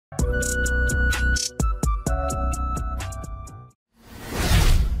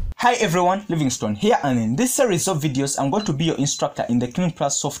Hi everyone, Livingstone here, and in this series of videos I'm going to be your instructor in the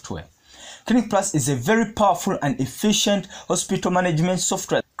clinicplus software. clinicplus is a very powerful and efficient hospital management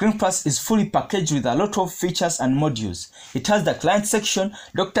software. clinicplus is fully packaged with a lot of features and modules. It has the client section,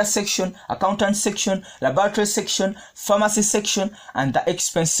 doctor section, accountant section, laboratory section, pharmacy section, and the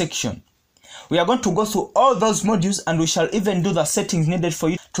expense section. We are going to go through all those modules, and we shall even do the settings needed for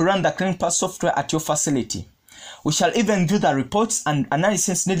you to run the clinicplus software at your facility. We shall even do the reports and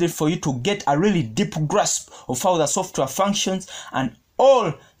analysis needed for you to get a really deep grasp of how the software functions and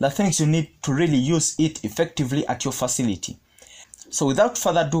all the things you need to really use it effectively at your facility. So without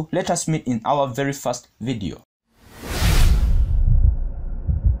further ado, let us meet in our very first video.